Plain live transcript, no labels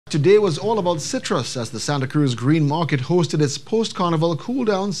Today was all about citrus as the Santa Cruz Green Market hosted its post-Carnival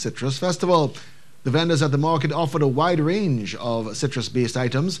Cooldown Citrus Festival. The vendors at the market offered a wide range of citrus-based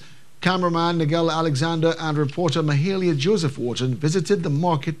items. Cameraman Negel Alexander and reporter Mahalia Joseph-Wharton visited the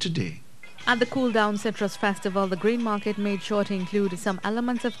market today. At the Cooldown Citrus Festival, the Green Market made sure to include some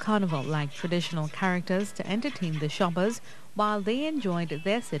elements of Carnival like traditional characters to entertain the shoppers while they enjoyed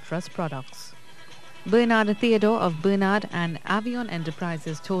their citrus products. Bernard Theodore of Bernard and Avion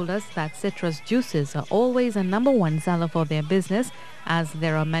Enterprises told us that citrus juices are always a #1 seller for their business as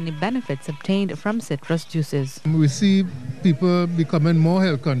there are many benefits obtained from citrus juices. We see people becoming more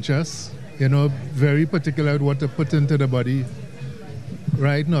health conscious, very particular with what to put into the body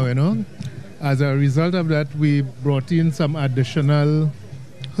right now, As a result of that, we brought in some additional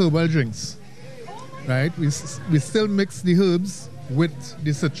herbal drinks, right? We still mix the herbs with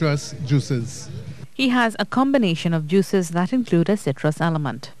the citrus juices. He has a combination of juices that include a citrus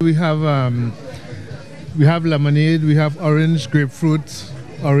element. We have lemonade, we have orange grapefruit,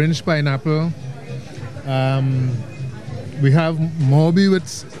 orange pineapple. We have Morbi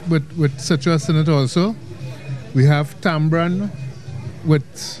with citrus in it also. We have Tambran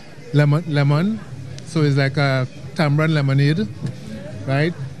with lemon, so it's like a Tambran lemonade,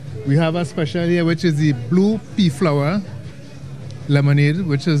 right? We have a special here which is the blue pea flower lemonade,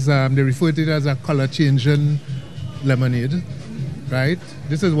 which is they refer to it as a color changing lemonade, right?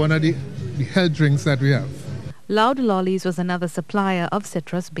 This is one of the health drinks that we have. Loud Lollies was another supplier of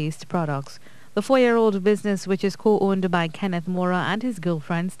citrus-based products. The 4-year-old business, which is co-owned by Kenneth Mora and his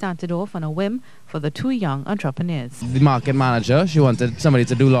girlfriend, started off on a whim for the two young entrepreneurs. The market manager, she wanted somebody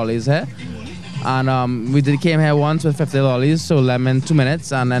to do lollies here. And we came here once with 50 lollies, sold them in 2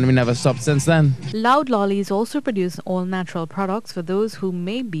 minutes, and then we never stopped since then. Loud Lollies also produce all-natural products for those who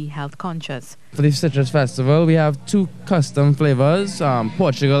may be health conscious. For the Citrus Festival, we have 2 custom flavors,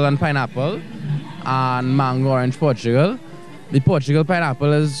 Portugal and pineapple, and mango orange Portugal. The Portugal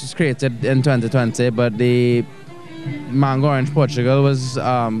pineapple is created in 2020, but the mango orange Portugal was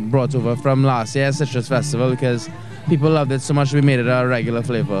brought over from last year's Citrus Festival because people loved it so much we made it a regular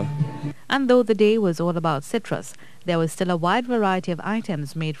flavor. And though the day was all about citrus, there was still a wide variety of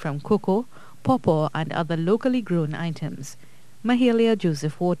items made from cocoa, pawpaw and other locally grown items. Mahalia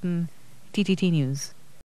Joseph-Wharton, TTT News.